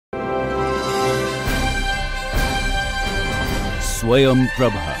Swayam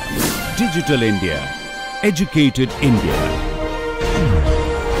Prabha. Digital India. Educated India.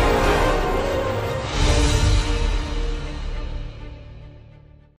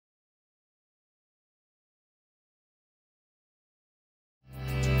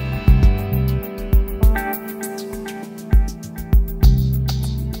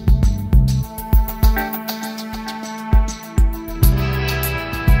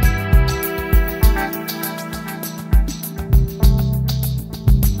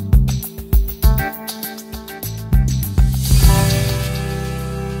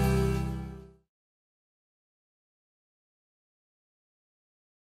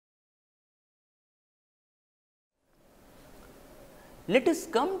 Let us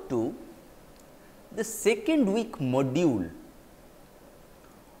come to the second week module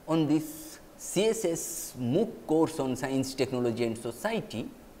on this CSS MOOC course on Science, Technology and Society,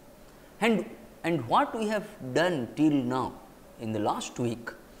 and what we have done till now. In the last week,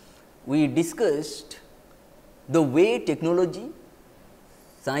 we discussed the way technology,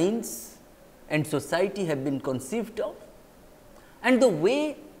 science and society have been conceived of, and the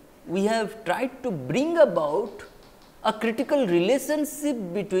way we have tried to bring about a critical relationship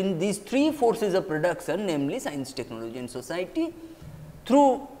between these three forces of production, namely science, technology and society,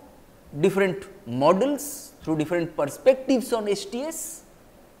 through different models, through different perspectives on STS,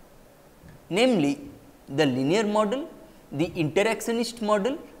 namely the linear model, the interactionist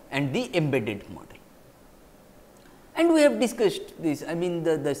model and the embedded model. And we have discussed this. I mean,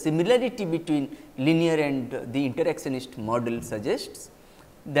 the similarity between linear and the interactionist model suggests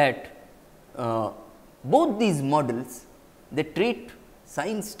that both these models, they treat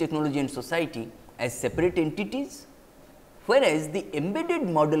science, technology and society as separate entities, whereas the embedded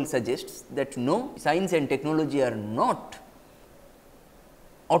model suggests that no, science and technology are not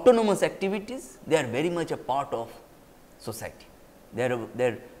autonomous activities, they are very much a part of society, they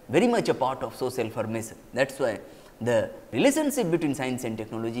are very much a part of social formation. That is why the relationship between science and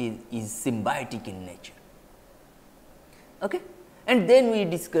technology is symbiotic in nature. Okay? And then we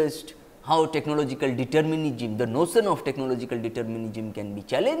discussed how technological determinism, the notion of technological determinism can be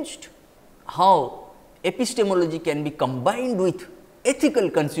challenged, how epistemology can be combined with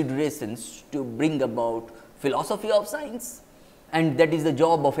ethical considerations to bring about philosophy of science, and that is the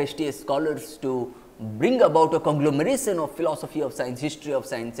job of STS scholars to bring about a conglomeration of philosophy of science, history of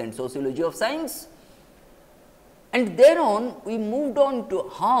science and sociology of science. And thereon we moved on to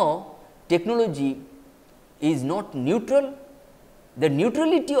how technology is not neutral. The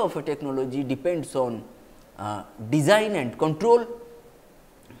neutrality of a technology depends on design and control.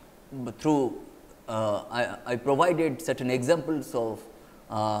 Through I provided certain examples of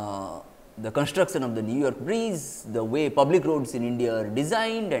the construction of the New York Bridge, the way public roads in India are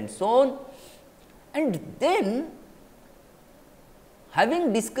designed and so on. And then,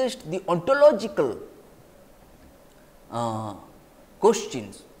 having discussed the ontological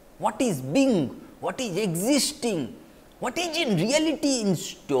questions, what is being, what is existing, what is in reality in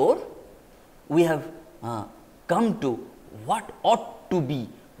store, we have come to what ought to be,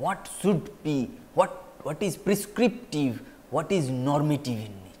 what should be, what is prescriptive, what is normative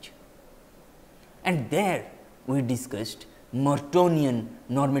in nature. And there we discussed Mertonian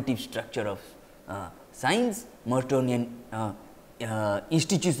normative structure of science, Mertonian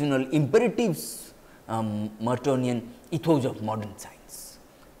institutional imperatives, Mertonian ethos of modern science.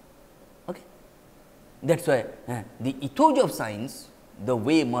 Okay. That is why the ethos of science, the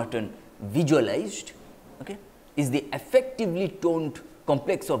way Merton visualized, okay, is the effectively toned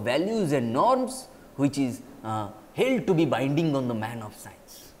complex of values and norms, which is held to be binding on the man of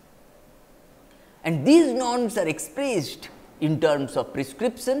science. And these norms are expressed in terms of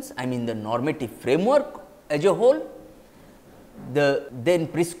prescriptions, I mean the normative framework as a whole, then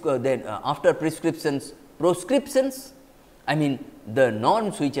after prescriptions, proscriptions, I mean the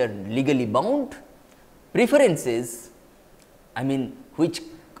norms which are legally bound, preferences, I mean which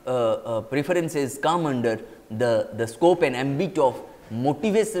preferences come under the scope and ambit of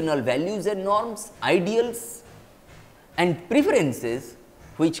motivational values and norms, ideals, and preferences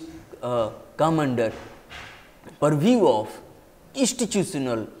which come under purview of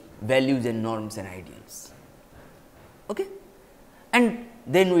institutional values and norms and ideals. Okay? And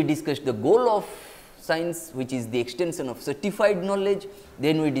then we discussed the goal of science, which is the extension of certified knowledge.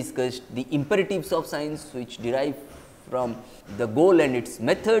 Then we discussed the imperatives of science, which derive from the goal and its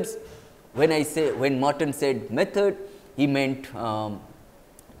methods. When Merton said method, he meant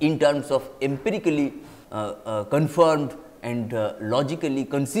in terms of empirically confirmed and logically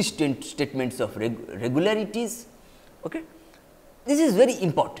consistent statements of regularities. Okay. This is very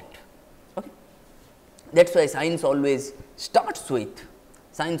important. Okay. That is why science always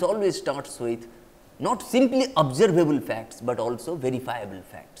science always starts with not simply observable facts, but also verifiable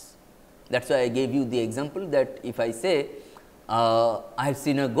facts. That is why I gave you the example that if I say I have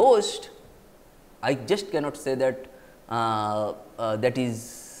seen a ghost, I just cannot say that that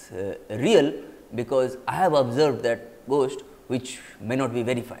is real, because I have observed that ghost, which may not be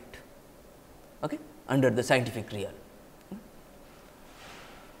verified under the scientific realm.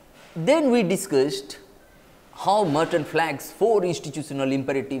 Then we discussed how Merton flags 4 institutional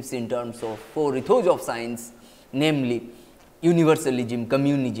imperatives in terms of 4 ethos of science, namely universalism,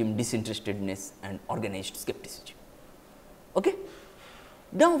 communism, disinterestedness and organized skepticism. Okay?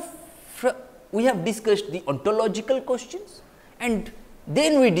 Now, we have discussed the ontological questions, and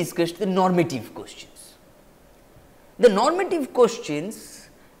then we discussed the normative questions. The normative questions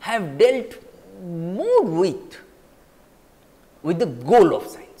have dealt more with the goal of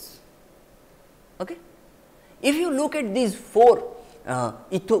science. Okay? If you look at these 4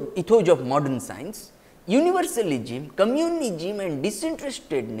 ethos of modern science, universalism, communism and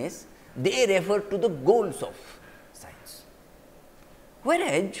disinterestedness, they refer to the goals of science,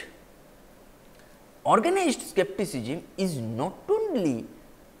 whereas organized skepticism is not only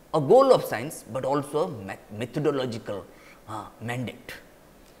a goal of science, but also a methodological mandate.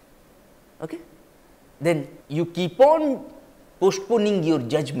 Okay? Then you keep on postponing your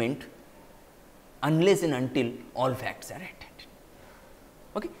judgment unless and until all facts are attained.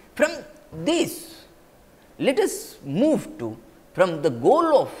 Okay? From this, let us move to, from the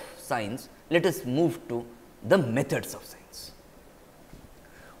goal of science, let us move to the methods of science.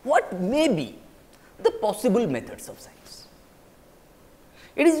 What may be the possible methods of science?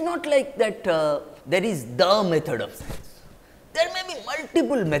 It is not like that there is the method of science. There may be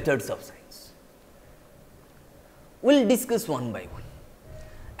multiple methods of science. We will discuss one by one.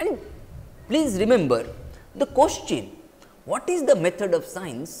 And please remember, the question, what is the method of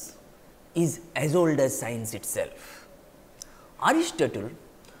science, is as old as science itself. Aristotle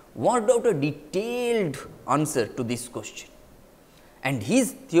worked out a detailed answer to this question, and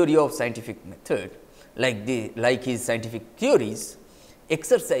his theory of scientific method, like his scientific theories,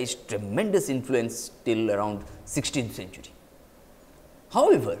 exercised tremendous influence till around 16th century.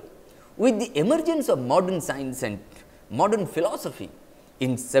 However, with the emergence of modern science and modern philosophy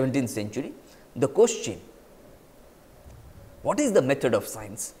in 17th century, the question, what is the method of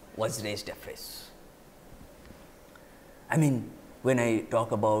science, was raised afresh. I mean, when I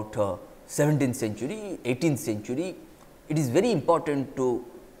talk about 17th century, 18th century, it is very important to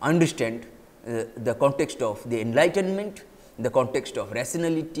understand the context of the Enlightenment, the context of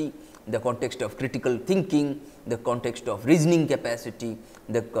rationality, the context of critical thinking, the context of reasoning capacity,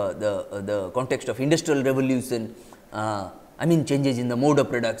 the context of industrial revolution, I mean changes in the mode of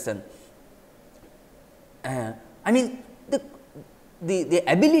production. I mean the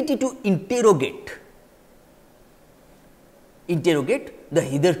ability to interrogate the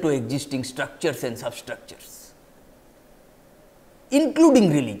hitherto existing structures and substructures,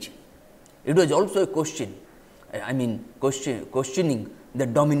 including religion. It was also a question, I mean questioning the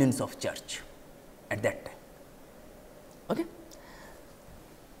dominance of church at that time. Okay?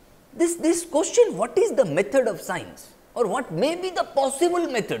 This question, what is the method of science, or what may be the possible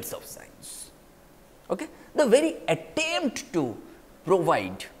methods of science? Okay? The very attempt to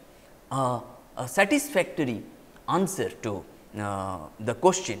provide a satisfactory answer to the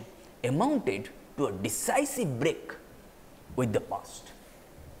question amounted to a decisive break with the past,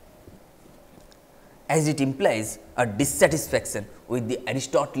 as it implies a dissatisfaction with the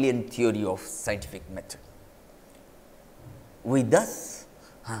Aristotelian theory of scientific method. We thus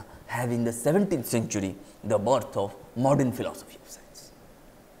have in the 17th century the birth of modern philosophy of science.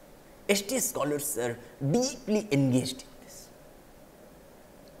 STS scholars are deeply engaged in this.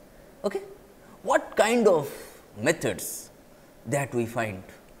 Okay? What kind of methods that we find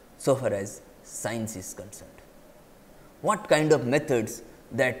so far as science is concerned? What kind of methods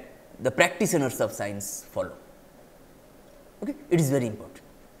that the practitioners of science follow? Okay? It is very important.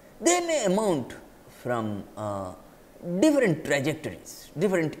 They may amount from different trajectories,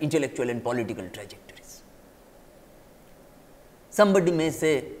 different intellectual and political trajectories. Somebody may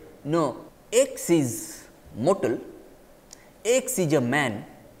say, no, X is mortal, X is a man,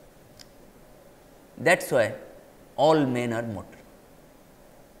 that is why all men are mortal.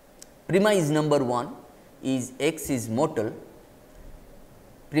 Premise number 1 is X is mortal.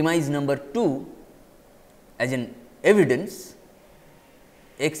 Premise number 2, as an evidence,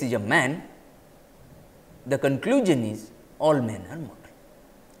 X is a man. The conclusion is all men are mortal.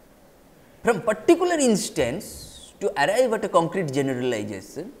 From particular instance to arrive at a concrete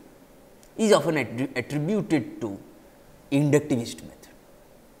generalization is often attributed to inductivist method.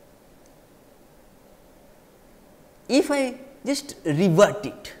 If I just revert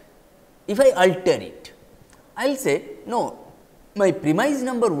it, if I alter it, I will say no, my premise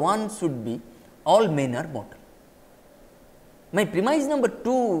number 1 should be all men are mortal. My premise number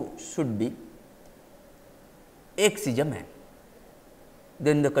 2 should be X is a man.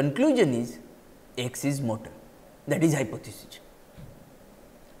 Then the conclusion is X is mortal, that is hypothesis.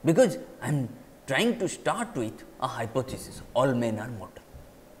 Because I am trying to start with a hypothesis, all men are mortal.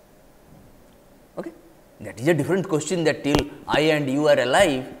 Okay? That is a different question, that till I and you are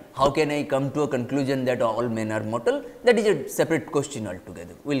alive, how can I come to a conclusion that all men are mortal? That is a separate question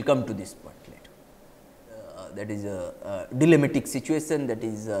altogether. We will come to this point later. That is a dilemmatic situation, that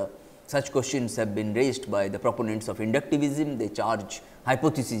is such questions have been raised by the proponents of inductivism. They charge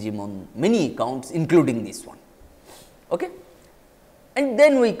hypothesism on many counts, including this one. Okay? And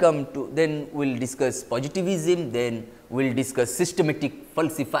then we come to, then we will discuss positivism, then we will discuss systematic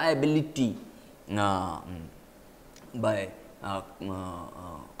falsifiability by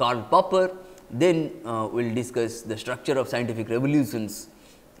Karl Popper, then we will discuss the structure of scientific revolutions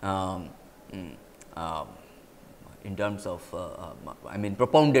in terms of I mean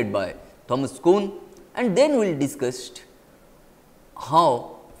propounded by Thomas Kuhn, and then we will discuss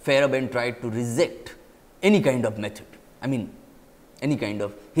how Feyerabend tried to reject any kind of method, I mean any kind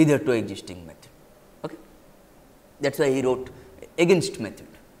of hitherto existing method. Okay? That is why he wrote against method.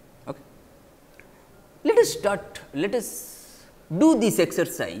 Okay? Let us start, let us do this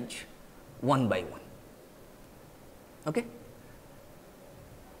exercise one by one. Okay?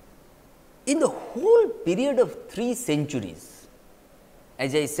 In the whole period of 3 centuries,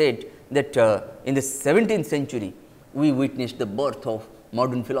 as I said that in the 17th century we witnessed the birth of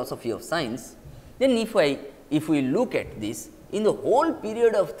modern philosophy of science, then if we look at this, in the whole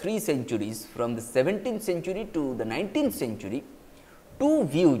period of 3 centuries from the 17th century to the 19th century, 2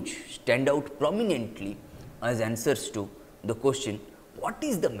 views stand out prominently as answers to the question, what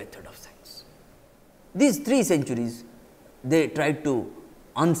is the method of science? These 3 centuries they tried to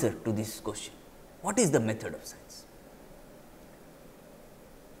answer to this question, what is the method of science?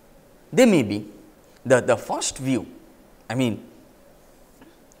 They may be the first view, I mean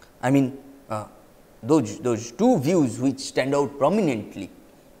those 2 views which stand out prominently.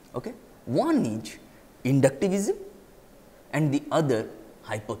 Okay? One is inductivism and the other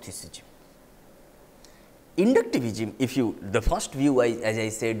hypothesism. Inductivism, if you, the first view as I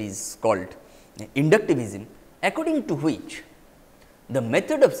said is called inductivism, according to which the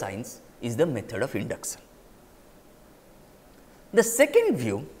method of science is the method of induction. The second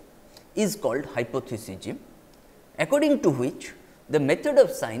view is called hypothesism, according to which the method of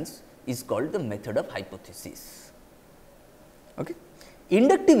science is called the method of hypothesis. Okay?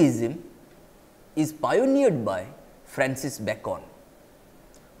 Inductivism is pioneered by Francis Bacon,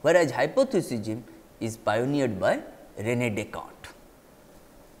 whereas hypothesism is pioneered by René Descartes.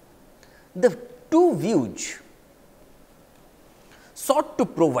 The 2 views sought to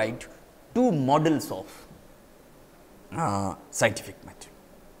provide 2 models of scientific method.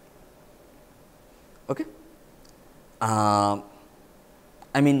 Okay?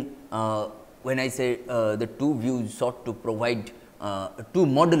 When I say the 2 views sought to provide 2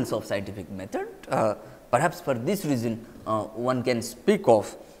 models of scientific method, perhaps for this reason one can speak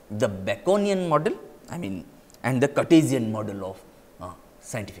of the Baconian model, and the Cartesian model of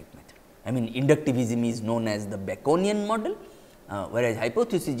scientific method. Inductivism is known as the Baconian model, whereas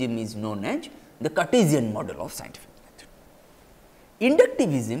hypothesism is known as the Cartesian model of scientific method.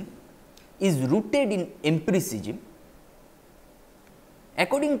 Inductivism is rooted in empiricism,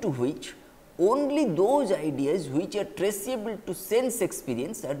 according to which only those ideas which are traceable to sense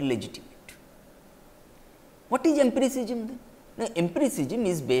experience are legitimate. What is empiricism then? Now, empiricism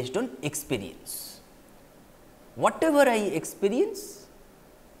is based on experience. Whatever I experience,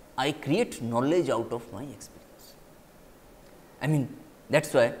 I create knowledge out of my experience. That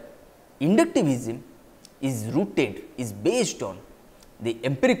is why inductivism is rooted, is based on the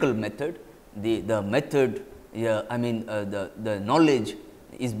empirical method, the method, the knowledge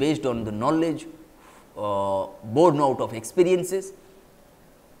is based on the knowledge born out of experiences.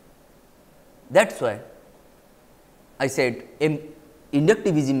 That is why I said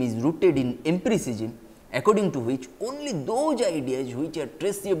inductivism is rooted in empiricism, according to which only those ideas which are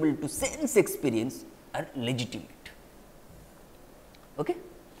traceable to sense experience are legitimate. Okay?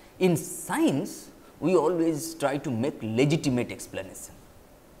 In science, we always try to make legitimate explanation,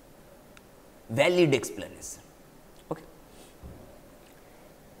 valid explanation. Okay?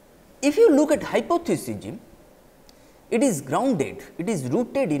 If you look at hypothesism, it is grounded, it is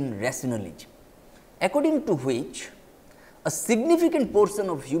rooted in rationalism, according to which a significant portion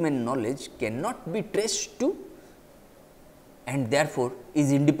of human knowledge cannot be traced to and therefore,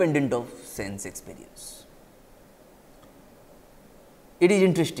 is independent of sense experience. It is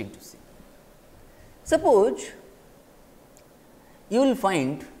interesting to see. Suppose you will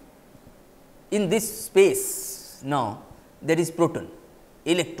find in this space now there is proton,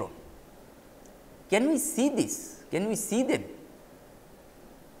 electron. Can we see this? Can we see them?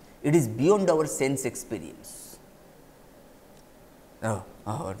 It is beyond our sense experience.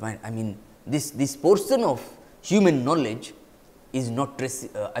 I mean this portion of human knowledge is not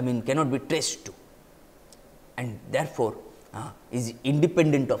cannot be traced to, and therefore, is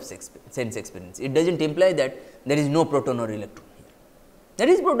independent of sense experience. It does not imply that there is no proton or electron here. There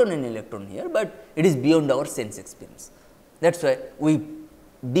is proton and electron here, but it is beyond our sense experience. That is why we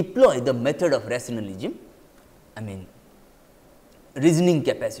deploy the method of rationalism, reasoning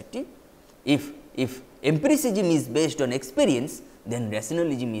capacity. If empiricism is based on experience, then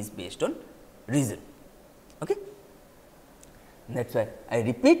rationalism is based on reason. Okay? That is why I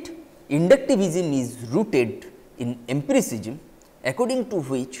repeat, inductivism is rooted in empiricism, according to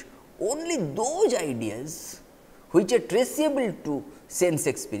which only those ideas which are traceable to sense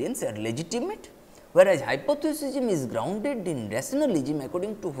experience are legitimate, whereas hypothesism is grounded in rationalism,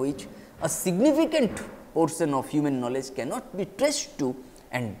 according to which a significant portion of human knowledge cannot be traced to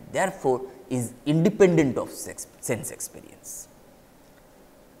and therefore, is independent of sense experience.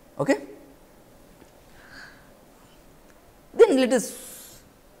 Okay? Then let us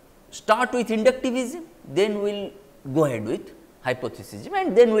start with inductivism, then we will go ahead with hypothesism,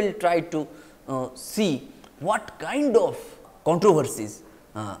 and then we will try to see what kind of controversies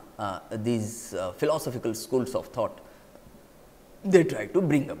these philosophical schools of thought they try to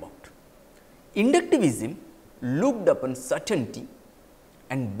bring about. Inductivism looked upon certainty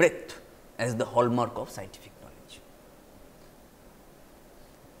and breadth as the hallmark of scientific knowledge.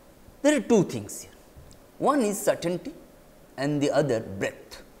 There are two things here. One is certainty and the other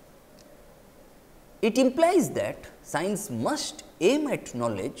breadth. It implies that science must aim at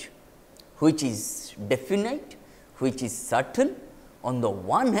knowledge which is definite, which is certain on the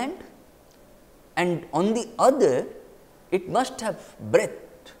one hand, and on the other it must have breadth.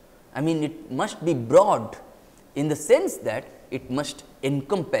 It must be broad in the sense that it must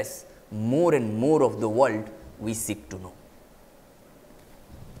encompass more and more of the world we seek to know.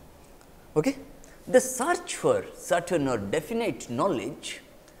 Okay? The search for certain or definite knowledge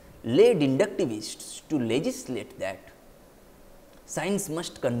led inductivists to legislate that science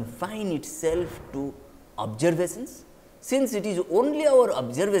must confine itself to observations, since it is only our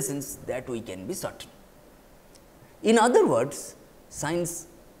observations that we can be certain. In other words, science,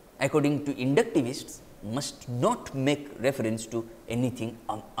 according to inductivists, must not make reference to anything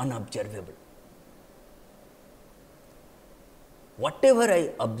unobservable. Whatever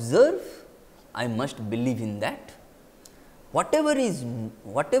I observe, I must believe in that.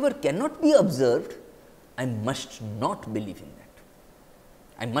 Whatever cannot be observed, I must not believe in that.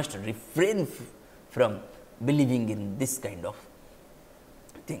 I must refrain from believing in this kind of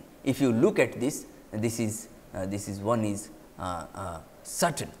thing. If you look at this, this is one is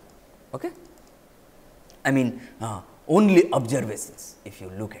certain. Okay? Only observations. If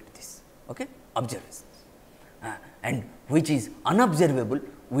you look at this, okay, observations, and which is unobservable,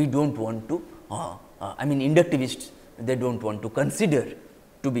 we do not want to. Inductivists, they do not want to consider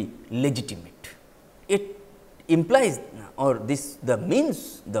to be legitimate. It implies, or this the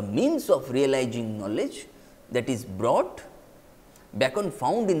means of realizing knowledge that is broad, Bacon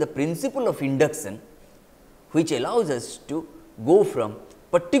found in the principle of induction, which allows us to go from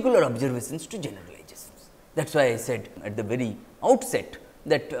particular observations to generalizations. That is why I said at the very outset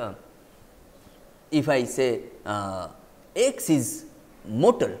that if I say x is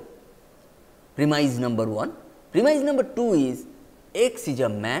mortal, premise number 1, premise number 2 is x is a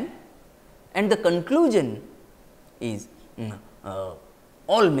man, and the conclusion is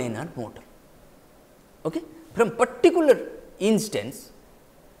all men are mortal. Okay? From particular instance,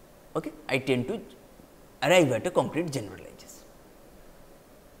 okay, I tend to arrive at a concrete generalization.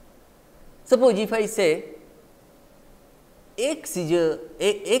 Suppose if I say x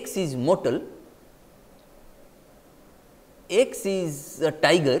is mortal, x is a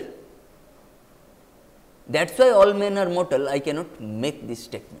tiger, that is why all men are mortal, I cannot make this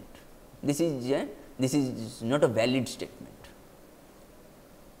statement. This is not a valid statement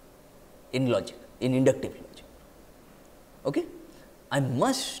in logic, in inductive logic. Okay? I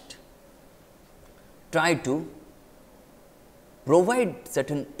must try to provide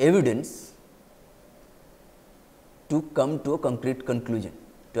certain evidence to come to a concrete conclusion,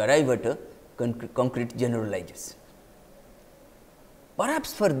 to arrive at a concrete generalization. perhaps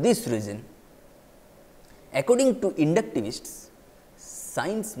for this reason, according to inductivists,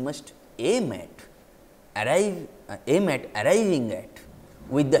 science must aim at arriving at,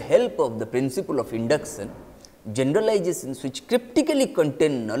 with the help of the principle of induction, generalizations which cryptically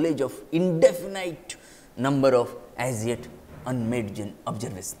contain knowledge of indefinite number of as yet unmade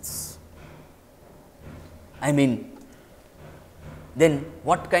observations. I mean, then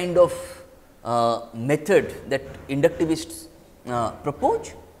what kind of method that inductivists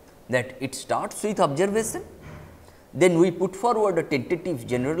propose? That it starts with observation, then we put forward a tentative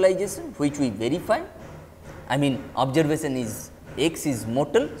generalization which we verify. I mean, observation is X is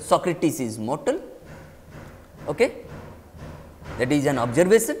mortal, Socrates is mortal, okay? That is an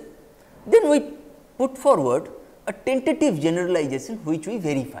observation. Then we put forward a tentative generalization which we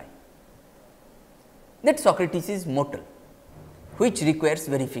verify, that Socrates is mortal, which requires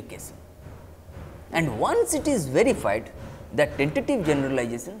verification. And once it is verified, that tentative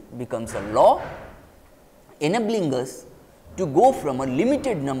generalization becomes a law, enabling us to go from a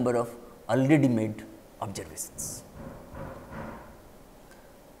limited number of already made observations.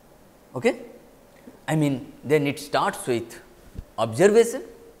 Okay? I mean, then it starts with observation,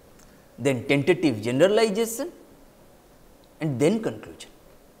 then tentative generalization, and then conclusion.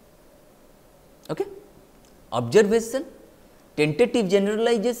 Okay? Observation, tentative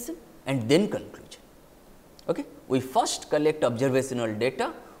generalization, and then conclusion. Okay? We first collect observational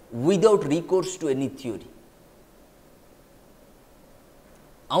data without recourse to any theory.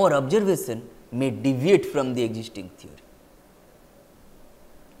 Our observation may deviate from the existing theory.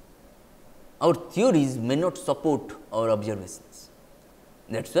 Our theories may not support our observations.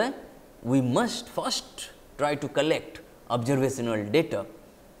 That is why we must first try to collect observational data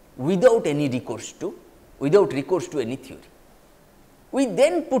without recourse to any theory. We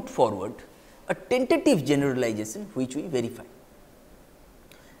then put forward a tentative generalization which we verify.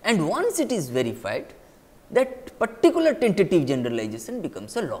 And once it is verified, that particular tentative generalization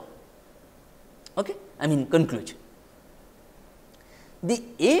becomes a law. Okay? I mean, conclusion. The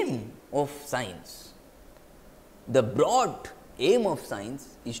aim of science, the broad aim of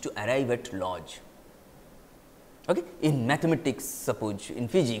science is to arrive at laws. Okay? In mathematics, suppose, in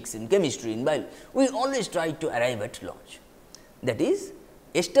physics, in chemistry, in biology, we always try to arrive at laws. That is,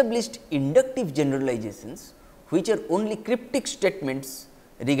 established inductive generalizations which are only cryptic statements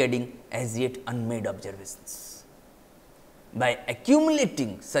regarding as yet unmade observations. By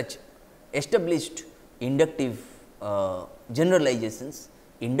accumulating such established inductive generalizations,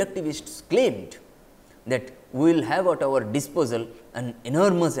 inductivists claimed that we will have at our disposal an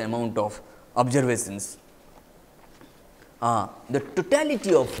enormous amount of observations, the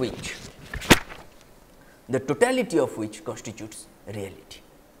totality of which constitutes reality.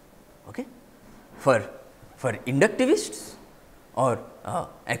 Okay? For inductivists, or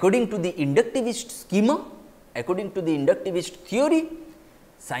according to the inductivist schema, according to the inductivist theory,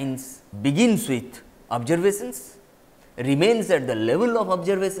 science begins with observations, remains at the level of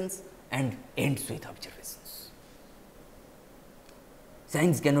observations, and ends with observations.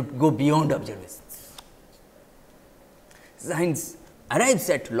 Science cannot go beyond observations. Science arrives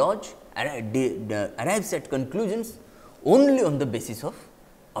at laws, arrives at conclusions only on the basis of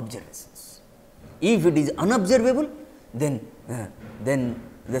observations. If it is unobservable, then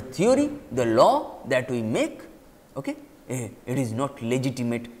the theory, the law that we make, okay, it is not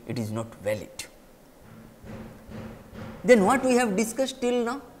legitimate, it is not valid. Then what we have discussed till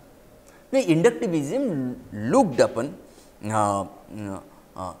now? The inductivism looked upon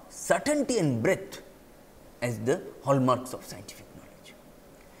certainty and breadth as the hallmarks of scientific knowledge.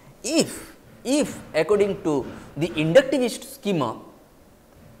 If according to the inductivist schema,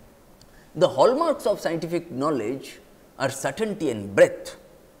 the hallmarks of scientific knowledge are certainty and breadth,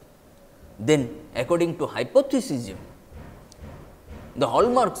 then according to hypothesism, the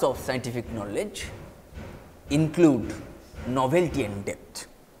hallmarks of scientific knowledge include novelty and depth.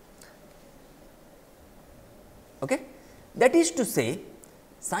 Okay? That is to say,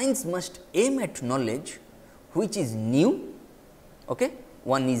 science must aim at knowledge which is new. Okay?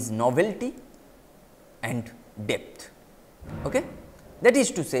 One is novelty and depth. Okay? That is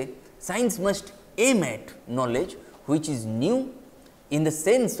to say, science must aim at knowledge which is new in the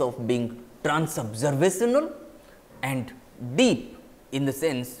sense of being trans-observational and deep in the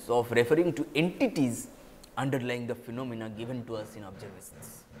sense of referring to entities underlying the phenomena given to us in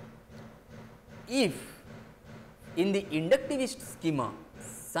observations. If in the inductivist schema,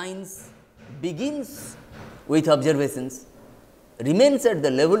 science begins with observations, remains at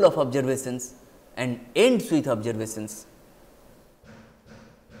the level of observations, and ends with observations,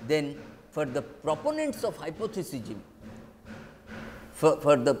 then for the proponents of hypothesism,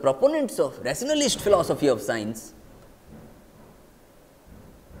 for the proponents of rationalist philosophy of science,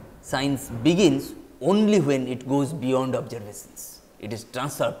 science begins only when it goes beyond observations. It is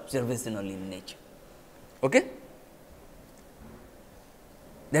trans-observational in nature. Okay?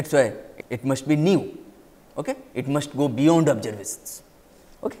 That is why it must be new. Okay? It must go beyond observations.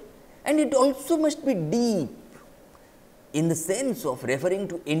 Okay? And it also must be deep in the sense of referring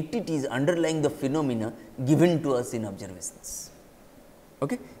to entities underlying the phenomena given to us in observations.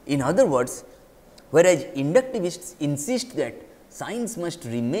 Okay? In other words, whereas inductivists insist that science must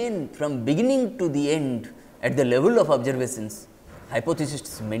remain from beginning to the end at the level of observations,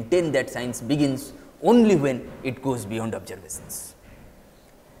 hypothesists maintain that science begins only when it goes beyond observations.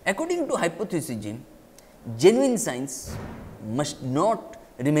 According to hypothesism, genuine science must not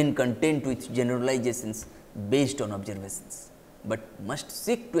remain content to its generalizations based on observations, but must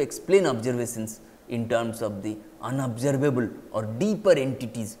seek to explain observations in terms of the unobservable or deeper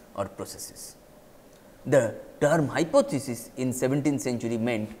entities or processes. The term hypothesis in 17th century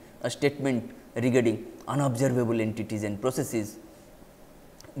meant a statement regarding unobservable entities and processes,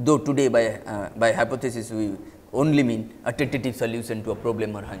 though today by hypothesis we only mean a tentative solution to a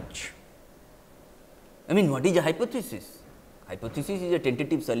problem or hunch. I mean, what is a hypothesis? Hypothesis is a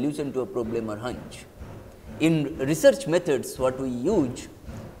tentative solution to a problem or hunch. In research methods, what we use,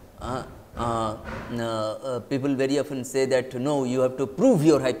 people very often say that no, you have to prove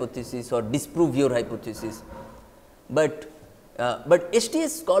your hypothesis or disprove your hypothesis, but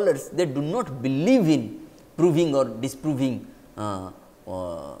STS scholars, they do not believe in proving or disproving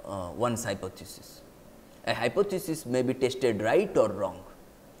one's hypothesis. A hypothesis may be tested right or wrong.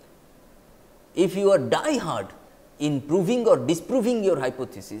 If you are die hard in proving or disproving your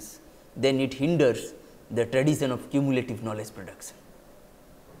hypothesis, then it hinders the tradition of cumulative knowledge production.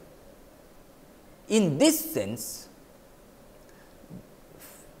 In this sense,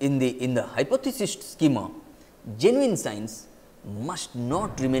 in the hypothesist schema, genuine science must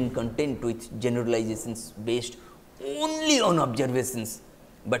not remain content to its generalizations based only on observations,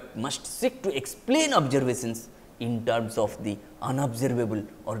 but must seek to explain observations in terms of the unobservable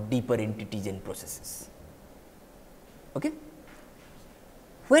or deeper entities and processes. Okay?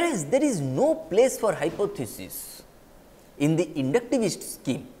 Whereas, there is no place for hypothesis in the inductivist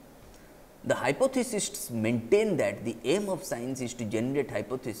scheme. The hypothesists maintain that the aim of science is to generate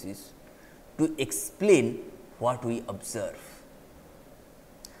hypotheses to explain what we observe.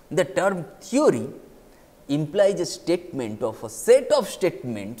 The term theory implies a statement of a set of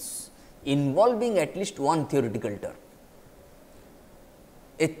statements involving at least one theoretical term.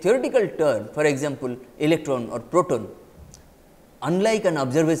 A theoretical term, for example, electron or proton, unlike an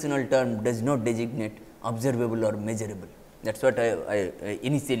observational term, does not designate observable or measurable. That is what I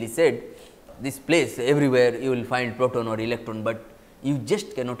initially said. This place, everywhere you will find proton or electron, but you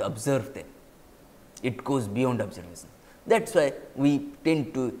just cannot observe them. It goes beyond observation. That is why we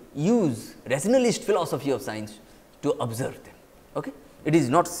tend to use rationalist philosophy of science to observe them. Okay? It is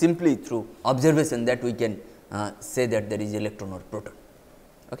not simply through observation that we can say that there is electron or proton.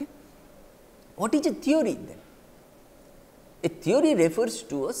 Okay? What is a theory then? A theory refers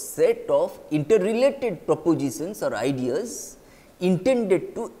to a set of interrelated propositions or ideas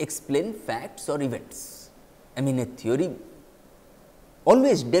intended to explain facts or events. I mean, a theory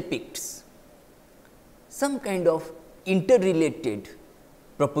always depicts some kind of interrelated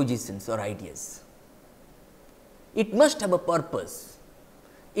propositions or ideas. It must have a purpose.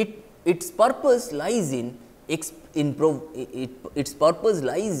 Its purpose lies in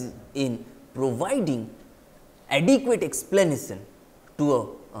providing adequate explanation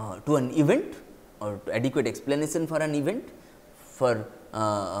to an event, or adequate explanation for an event, for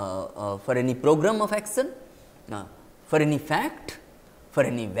any program of action, for any fact, for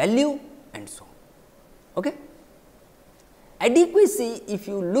any value, and so on. Okay? Adequacy, if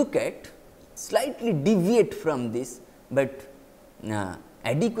you look at, slightly deviate from this, but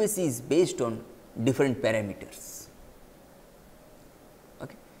adequacy is based on different parameters.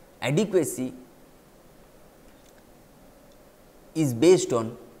 Okay? Adequacy is based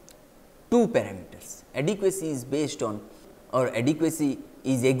on two parameters. Adequacy is based on, or adequacy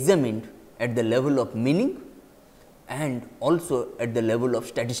is examined at the level of meaning and also at the level of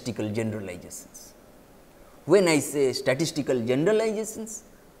statistical generalizations. When I say statistical generalizations,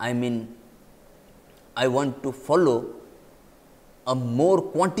 I mean I want to follow a more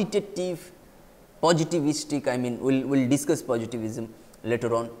quantitative positivistic, I mean we will discuss positivism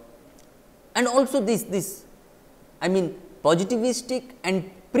later on, and also this I mean positivistic and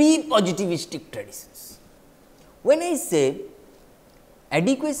pre-positivistic traditions. When I say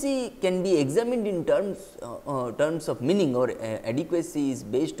adequacy can be examined in terms of meaning, or adequacy is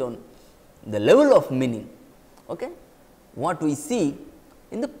based on the level of meaning. Okay? What we see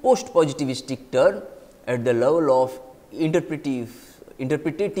in the post positivistic term at the level of interpretative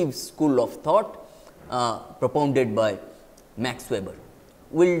school of thought propounded by Max Weber.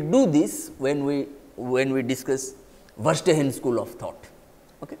 We will do this when we discuss Verstehen school of thought.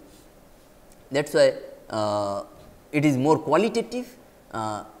 Okay? That is why it is more qualitative,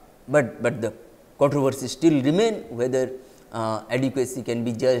 but the controversy still remain whether adequacy can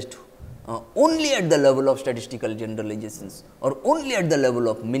be judged only at the level of statistical generalizations or only at the level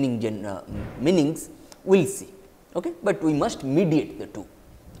of meanings. We will see, okay? But we must mediate the two.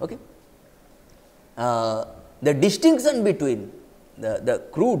 Okay? The distinction between the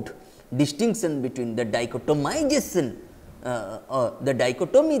crude distinction between the dichotomization, the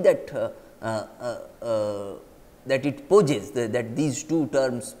dichotomy that it poses, that these two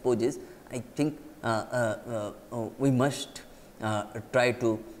terms poses, I think we must try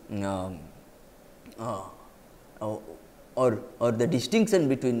to or the distinction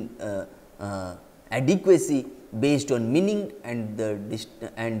between adequacy based on meaning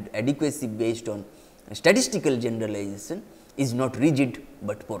and adequacy based on statistical generalization is not rigid,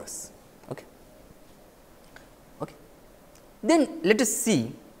 but porous. Okay. Okay. Then let us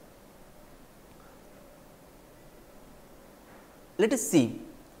see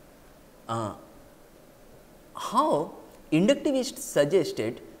how inductivists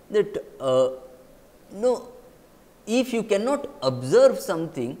suggested that no, if you cannot observe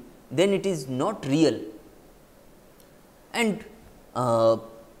something, then it is not real, and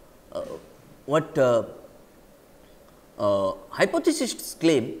what hypothesists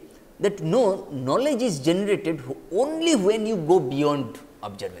claim that no, knowledge is generated only when you go beyond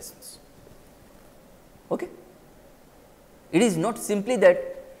observations. Okay? It is not simply that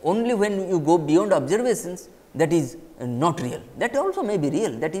only when you go beyond observations, that is not real, that also may be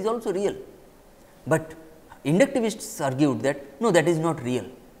real, that is also real, but inductivists argued that no, that is not real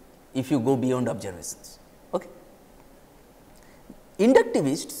if you go beyond observations. Okay.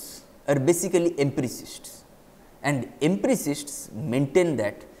 Inductivists are basically empiricists, and empiricists maintain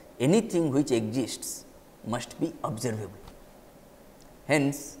that anything which exists must be observable.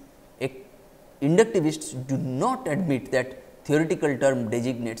 Hence, inductivists do not admit that theoretical term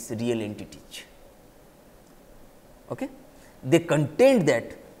designates real entities. Okay? They contend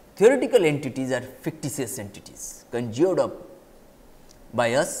that theoretical entities are fictitious entities conjured up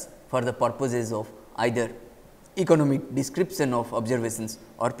by us for the purposes of either economic description of observations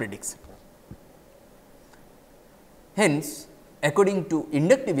or prediction. Hence, according to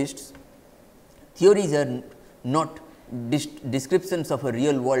inductivists, theories are not descriptions of a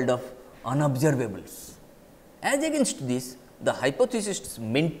real world of unobservables. As against this, the hypothesists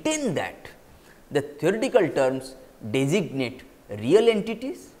maintain that the theoretical terms designate real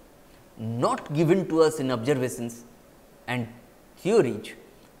entities not given to us in observations, and theories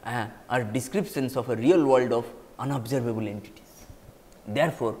are descriptions of a real world of unobservable entities.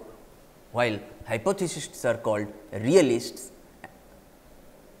 Therefore, while hypothesists are called realists,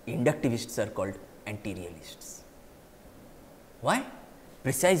 inductivists are called anti-realists. Why?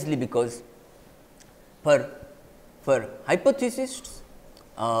 Precisely because for hypothesists,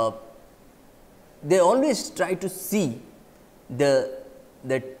 they always try to see the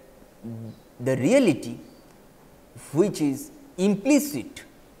reality which is implicit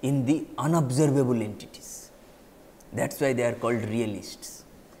in the unobservable entities. That is why they are called realists.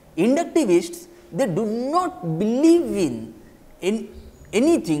 Inductivists, they do not believe in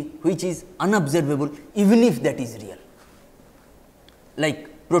anything which is unobservable, even if that is real,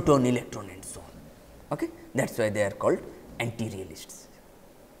 like proton, electron and so on. Okay? That is why they are called anti-realists.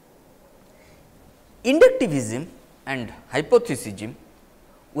 Inductivism and hypothesism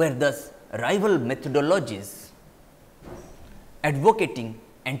were thus rival methodologies advocating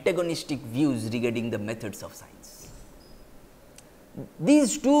antagonistic views regarding the methods of science.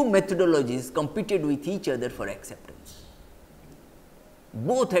 These two methodologies competed with each other for acceptance.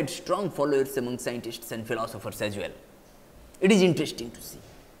 Both had strong followers among scientists and philosophers as well. It is interesting to see.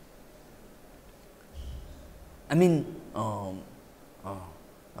 I mean,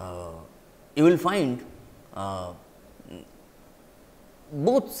 you will find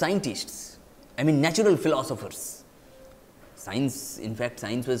both scientists, I mean natural philosophers. Science, in fact,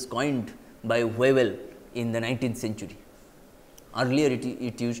 science was coined by Whewell in the 19th century. Earlier,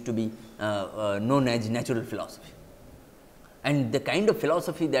 it used to be known as natural philosophy. And the kind of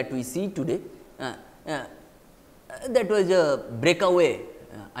philosophy that we see today, that was a breakaway,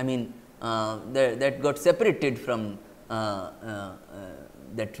 I mean, that got separated from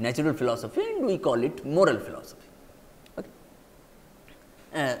that natural philosophy, and we call it moral philosophy. Okay.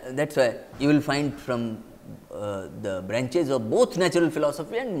 That is why you will find from the branches of both natural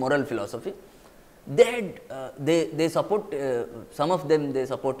philosophy and moral philosophy, they support some of them they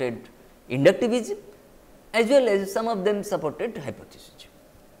supported inductivism, as well as some of them supported hypothesism,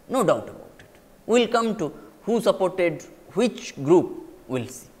 no doubt about it. We will come to who supported which group, we will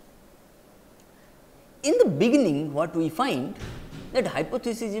see. In the beginning, what we find that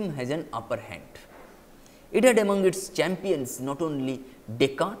hypothesism has an upper hand. It had among its champions not only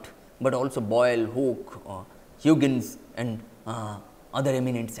Descartes, but also Boyle, Hooke, Huygens and other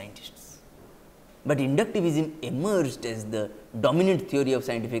eminent scientists. But inductivism emerged as the dominant theory of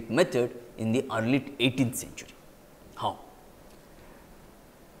scientific method in the early 18th century. How?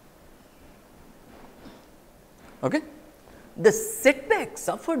 Okay. The setback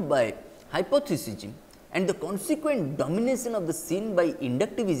suffered by hypothesism and the consequent domination of the scene by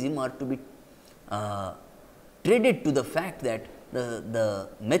inductivism are to be traded to the fact that the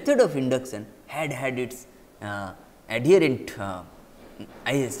method of induction had its adherent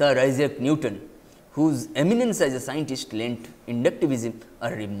Sir Isaac Newton, whose eminence as a scientist lent inductivism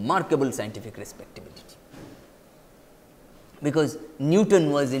a remarkable scientific respectability. Because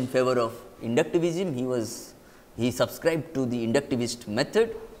Newton was in favor of inductivism, he subscribed to the inductivist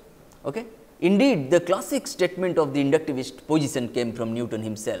method. Okay. Indeed, the classic statement of the inductivist position came from Newton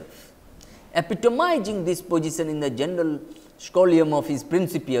himself. Epitomizing this position in the general scholium of his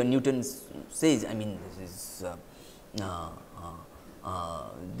Principia, Newton says, I mean, this is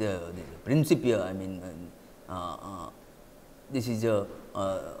the Principia, I mean, this is a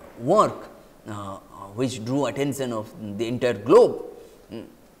work which drew attention of the entire globe,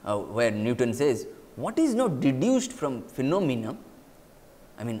 where Newton says, what is not deduced from phenomena,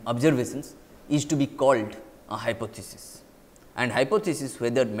 I mean observations, is to be called a hypothesis. And hypothesis,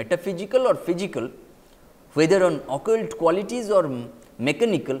 whether metaphysical or physical, whether on occult qualities or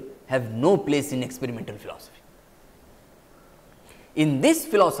mechanical, have no place in experimental philosophy. In this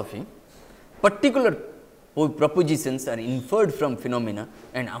philosophy, particular propositions are inferred from phenomena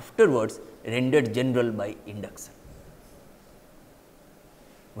and afterwards rendered general by induction.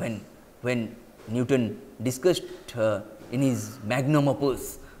 When Newton discussed in his magnum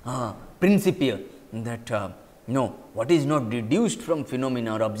opus Principia that what is not deduced from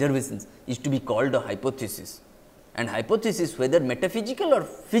phenomena or observations is to be called a hypothesis, and hypothesis, whether metaphysical or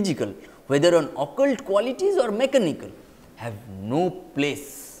physical, whether on occult qualities or mechanical, have no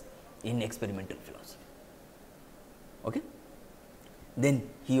place in experimental philosophy. Okay? Then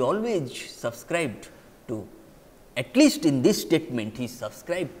he always subscribed to, at least in this statement, he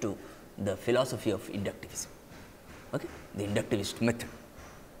subscribed to the philosophy of inductivism, okay? The inductivist method.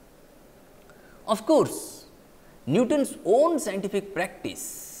 Of course, Newton's own scientific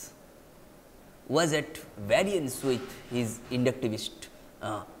practice was at variance with his inductivist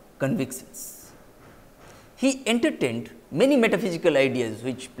convictions. He entertained many metaphysical ideas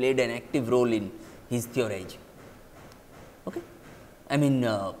which played an active role in his theorizing. Okay? I mean,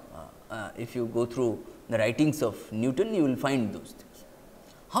 if you go through the writings of Newton, you will find those things.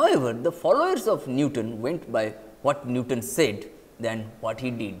 However, the followers of Newton went by what Newton said than what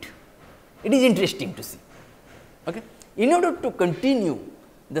he did. It is interesting to see. Okay? In order to continue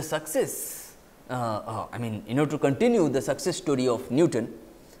the success, in order to continue the success story of Newton,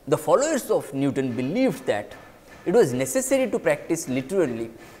 the followers of Newton believed that it was necessary to practice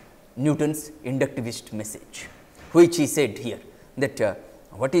literally Newton's inductivist message, which he said here, that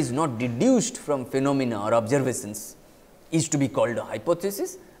what is not deduced from phenomena or observations is to be called a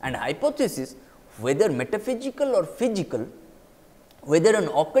hypothesis, and hypothesis, whether metaphysical or physical, whether on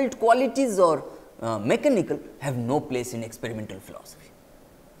occult qualities or mechanical, have no place in experimental philosophy.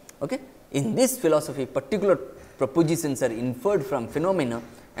 Okay? In this philosophy, particular propositions are inferred from phenomena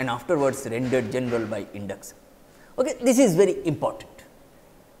and afterwards rendered general by induction. Okay? This is very important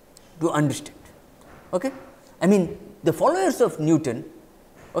to understand. Okay? I mean, the followers of Newton,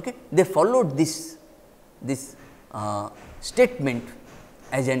 okay, they followed this statement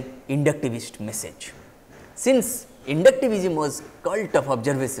as an inductivist message. Since inductivism was cult of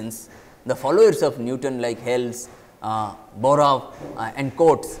observations, the followers of Newton like Hales, Borov and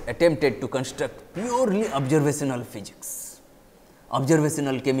Coates attempted to construct purely observational physics,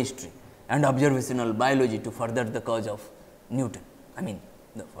 observational chemistry and observational biology to further the cause of Newton, I mean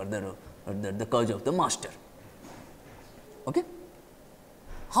further the cause of the master. Okay?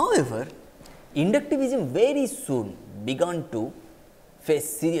 However, inductivism very soon began to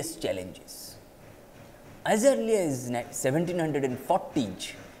face serious challenges. As early as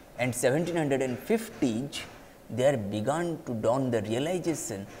 1740s and 1750s, there began to dawn the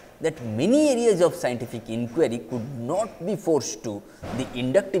realization that many areas of scientific inquiry could not be forced to the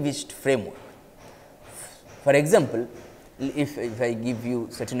inductivist framework. For example, if I give you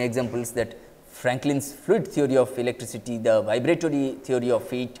certain examples, that Franklin's fluid theory of electricity, the vibratory theory of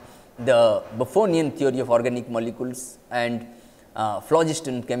heat, the Buffonian theory of organic molecules, and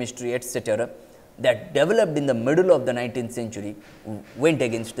phlogiston chemistry, etc., that developed in the middle of the 19th century went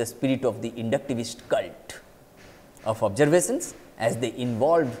against the spirit of the inductivist cult of observations, as they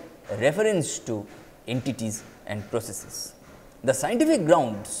involved reference to entities and processes. The scientific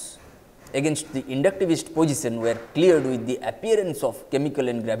grounds against the inductivist position were cleared with the appearance of chemical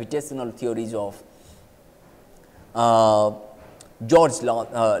and gravitational theories of George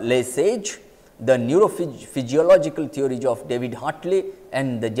Lesage, the neurophysiological theories of David Hartley,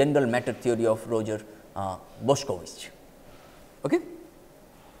 and the general matter theory of Roger Boskowitz. Okay?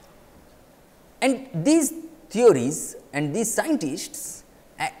 And these theories and these scientists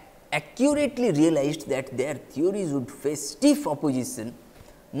accurately realized that their theories would face stiff opposition,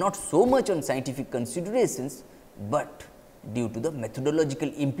 not so much on scientific considerations, but due to the methodological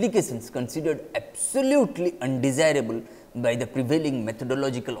implications considered absolutely undesirable by the prevailing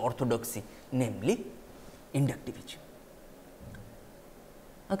methodological orthodoxy, namely inductivism.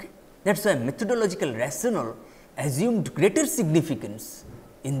 Okay. That is why methodological rationale assumed greater significance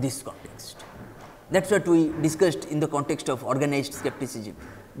in this context. That is what we discussed in the context of organized skepticism,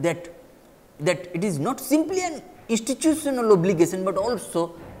 that it is not simply an institutional obligation, but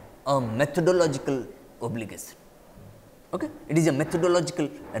also a methodological obligation. Okay? It is a methodological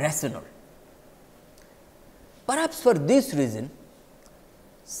rationale. Perhaps for this reason,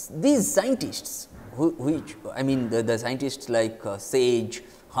 these scientists, the scientists like Sage,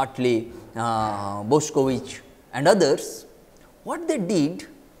 Hartley, Boskowitz and others, what they did,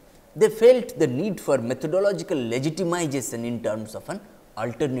 they felt the need for methodological legitimization in terms of an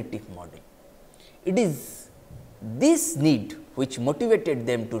alternative model. It is this need which motivated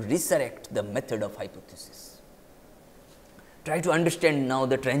them to resurrect the method of hypothesis. Try to understand now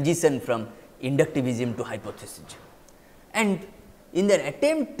the transition from inductivism to hypothesism. And in their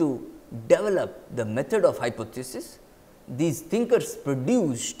attempt to develop the method of hypothesis, these thinkers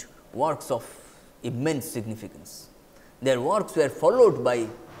produced works of immense significance. Their works were followed by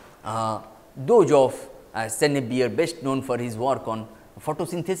those of Senebier, best known for his work on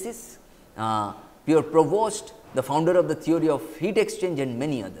photosynthesis, Pierre Provost, the founder of the theory of heat exchange, and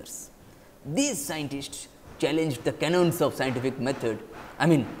many others. These scientists challenged the canons of scientific method. At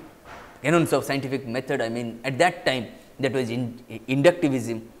that time, that was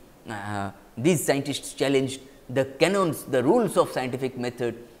inductivism. These scientists challenged the canons, the rules of scientific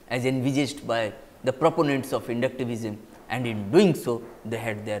method as envisaged by the proponents of inductivism, and in doing so, they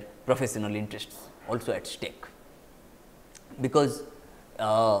had their professional interests also at stake. Because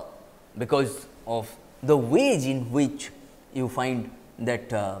of the ways in which you find that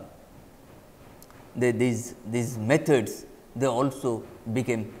these methods, they also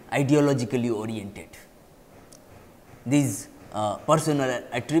became ideologically oriented. These personal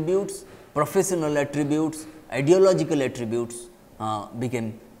attributes, professional attributes, ideological attributes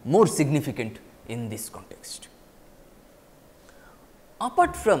became more significant in this context.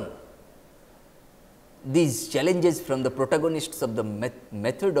 Apart from these challenges from the protagonists of the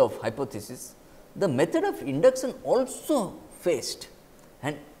method of hypothesis, the method of induction also faced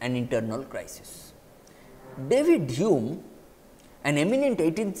an internal crisis. David Hume, an eminent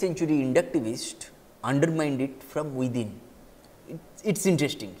 18th century inductivist, undermined it from within. It is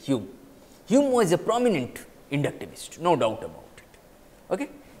interesting, Hume was a prominent inductivist, no doubt about it. Okay?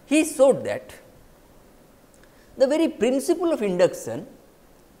 He showed that the very principle of induction,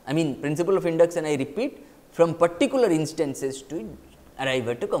 I repeat, from particular instances to arrive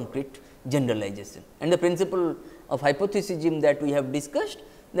at a concrete generalization, and the principle of hypothesism that we have discussed,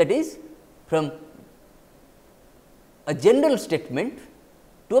 that is from a general statement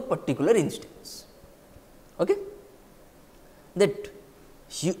to a particular instance. Okay? That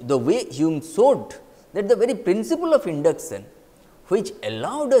the way Hume showed that the very principle of induction, which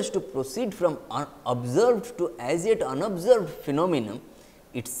allowed us to proceed from observed to as yet unobserved phenomenon,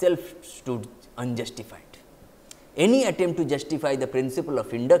 itself stood unjustified. Any attempt to justify the principle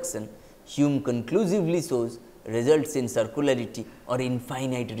of induction, Hume conclusively shows, results in circularity or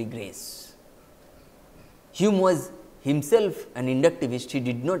infinite regress. Hume was himself an inductivist. He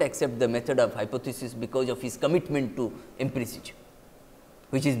did not accept the method of hypothesis because of his commitment to empiricism,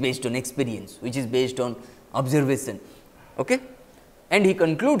 which is based on experience, which is based on observation. Okay? And he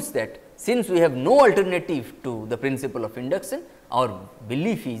concludes that since we have no alternative to the principle of induction, our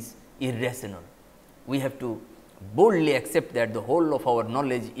belief is irrational. We have to boldly accept that the whole of our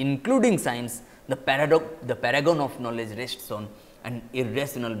knowledge, including science, the paragon of knowledge rests on an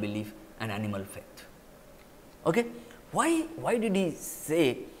irrational belief and animal faith. Okay? Why did he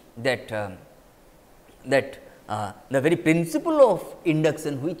say that the very principle of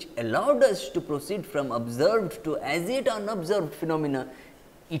induction, which allowed us to proceed from observed to as yet unobserved phenomena,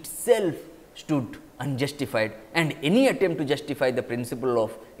 itself stood unjustified, and any attempt to justify the principle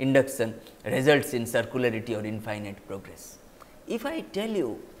of induction results in circularity or infinite progress. If I tell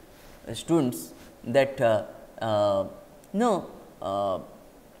you students that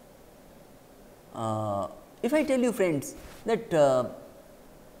if I tell you friends that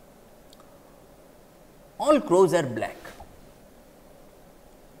all crows are black,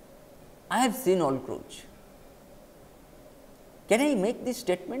 I have seen all crows. Can I make this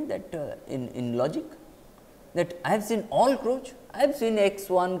statement that in logic, that I have seen all crows? I have seen x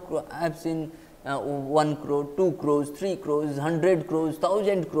 1 crow, I have seen 1 crow, 2 crows, 3 crows, 100 crows,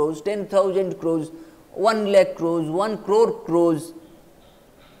 1000 crows, 10,000 crows, 1 lakh crows, 1 crore crows.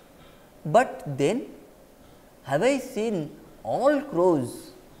 But then have I seen all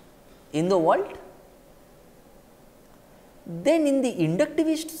crows in the world? Then in the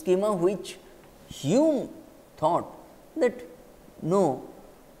inductivist schema, which Hume thought that no,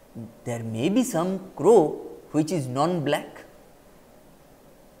 there may be some crow which is non-black.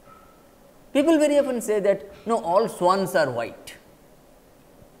 People very often say that no, all swans are white.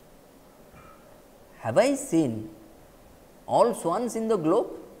 Have I seen all swans in the globe?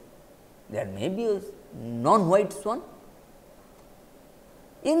 There may be a non-white swan.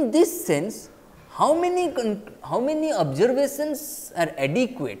 In this sense, how many observations are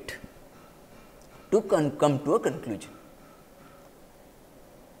adequate to come to a conclusion?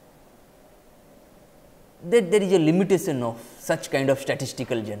 That there is a limitation of such kind of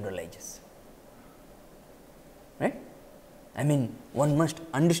statistical generalization, right. I mean, one must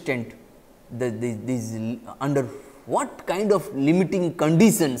understand these under what kind of limiting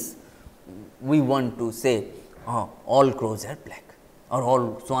conditions we want to say all crows are black or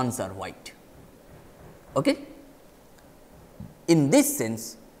all swans are white. Okay? In this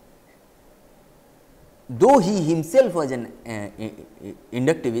sense, though he himself was an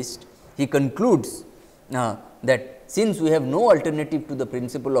inductivist, he concludes that since we have no alternative to the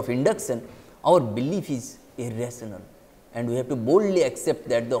principle of induction, our belief is irrational, and we have to boldly accept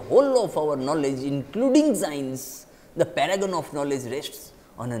that the whole of our knowledge, including science, the paragon of knowledge rests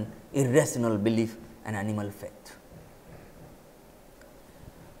on an irrational belief and animal faith.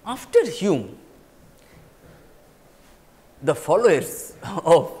 After Hume, the followers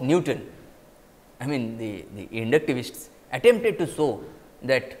of Newton, I mean the inductivists, attempted to show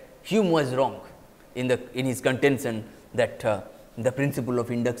that Hume was wrong in his contention that the principle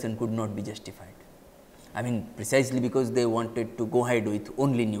of induction could not be justified. I mean, precisely because they wanted to go ahead with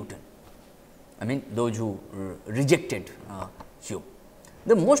only Newton. I mean, those who rejected Hume.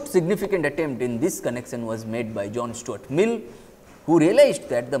 The most significant attempt in this connection was made by John Stuart Mill, who realized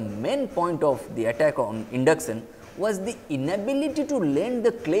that the main point of the attack on induction was the inability to lend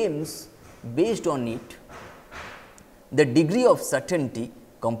the claims based on it the degree of certainty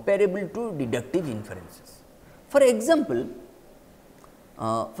comparable to deductive inferences. For example,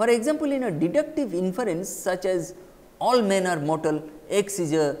 in a deductive inference such as all men are mortal, X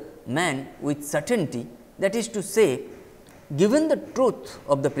is a man with certainty, that is to say, given the truth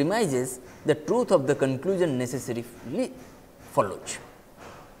of the premises, the truth of the conclusion necessarily follows.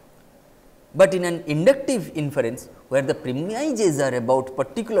 But in an inductive inference, where the premises are about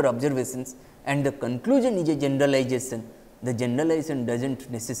particular observations and the conclusion is a generalization, the generalization does not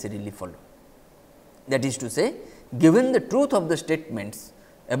necessarily follow. That is to say, given the truth of the statements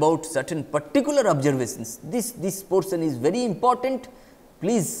about certain particular observations, this portion is very important.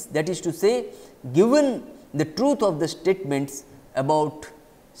 Please, that is to say, given the truth of the statements about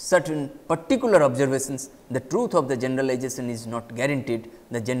certain particular observations, the truth of the generalization is not guaranteed,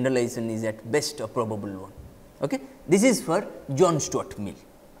 the generalization is at best a probable one. Okay? This is for John Stuart Mill.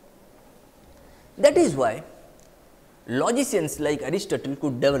 That is why logicians like Aristotle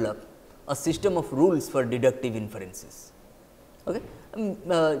could develop a system of rules for deductive inferences. Okay?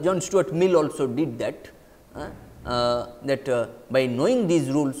 John Stuart Mill also did that, by knowing these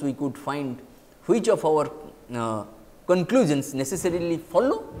rules we could find which of our conclusions necessarily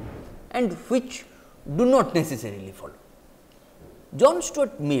follow and which do not necessarily follow. John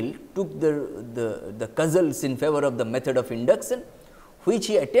Stuart Mill took the cudgels in favor of the method of induction, which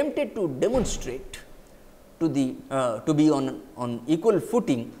he attempted to demonstrate to be on equal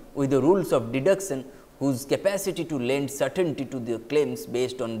footing with the rules of deduction, whose capacity to lend certainty to the claims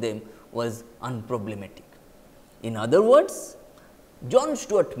based on them was unproblematic. In other words, John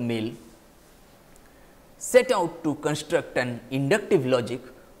Stuart Mill set out to construct an inductive logic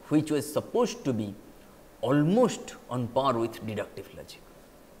which was supposed to be almost on par with deductive logic.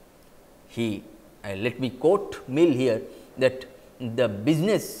 He let me quote Mill here, that the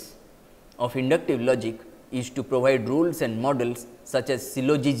business of inductive logic is to provide rules and models such as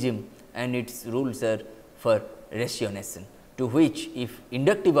syllogism and its rules are for ratiocination, to which if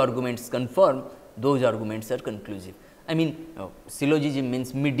inductive arguments conform, those arguments are conclusive. I mean, syllogism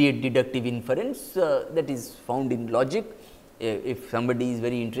means mediate deductive inference that is found in logic. If somebody is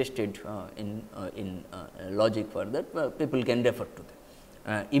very interested in logic further, people can refer to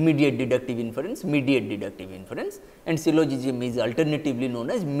that. Immediate deductive inference, mediate deductive inference, and syllogism is alternatively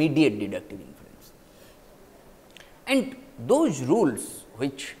known as mediate deductive inference. And those rules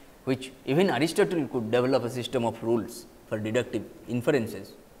which even Aristotle could develop a system of rules for deductive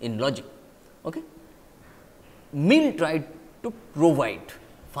inferences in logic. Okay. Mill tried to provide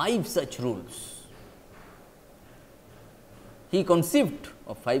 5 such rules. He conceived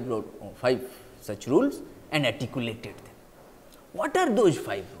of 5 such rules and articulated them. What are those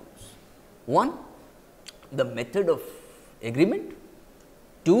 5 rules? 1, the method of agreement.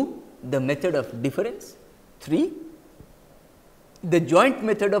 2, the method of difference. 3, the joint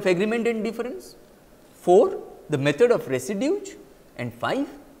method of agreement and difference. 4, the method of residues, and 5,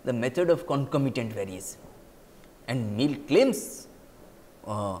 the method of concomitant variation. And Mill claims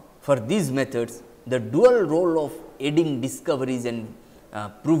for these methods the dual role of aiding discoveries and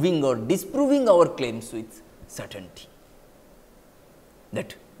proving or disproving our claims with certainty,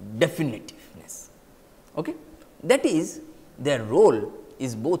 that definitiveness. Okay? That is, their role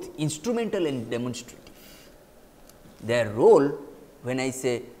is both instrumental and demonstrative. Their role, when I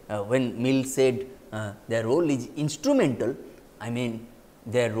say when Mill said their role is instrumental, I mean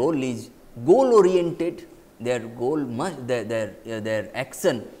their role is goal oriented. Their goal must their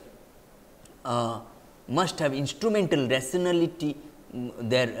action must have instrumental rationality.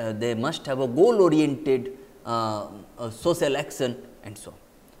 They must have a goal oriented social action and so on.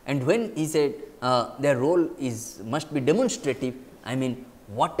 And when he said their role is must be demonstrative, I mean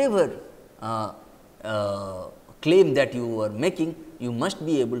whatever claim that you are making, you must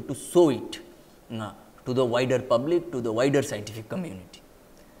be able to show it to the wider public, to the wider scientific community.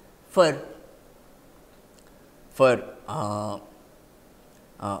 For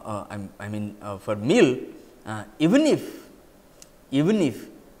Mill, even if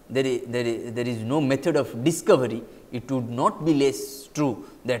there is no method of discovery, it would not be less true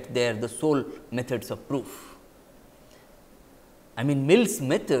that they are the sole methods of proof. I mean, Mill's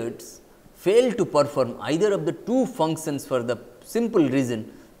methods fail to perform either of the 2 functions for the simple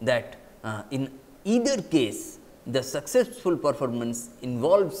reason that in either case the successful performance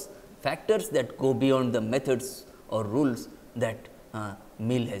involves factors that go beyond the methods or rules that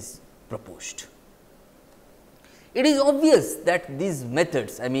Mill has proposed. It is obvious that these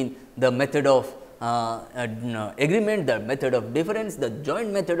methods, I mean the method of agreement, the method of difference, the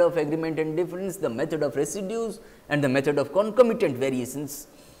joint method of agreement and difference, the method of residues and the method of concomitant variations,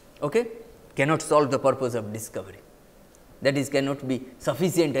 okay, cannot solve the purpose of discovery. That is, cannot be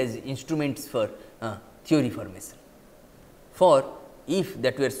sufficient as instruments for theory formation. For if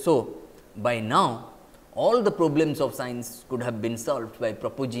that were so, by now all the problems of science could have been solved by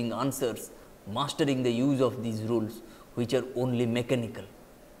proposing answers, mastering the use of these rules which are only mechanical.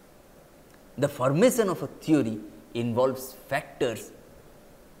 The formation of a theory involves factors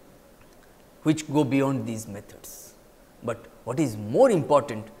which go beyond these methods. But what is more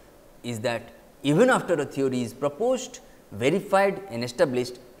important is that even after a theory is proposed, verified and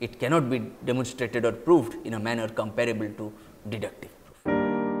established, it cannot be demonstrated or proved in a manner comparable to deductive.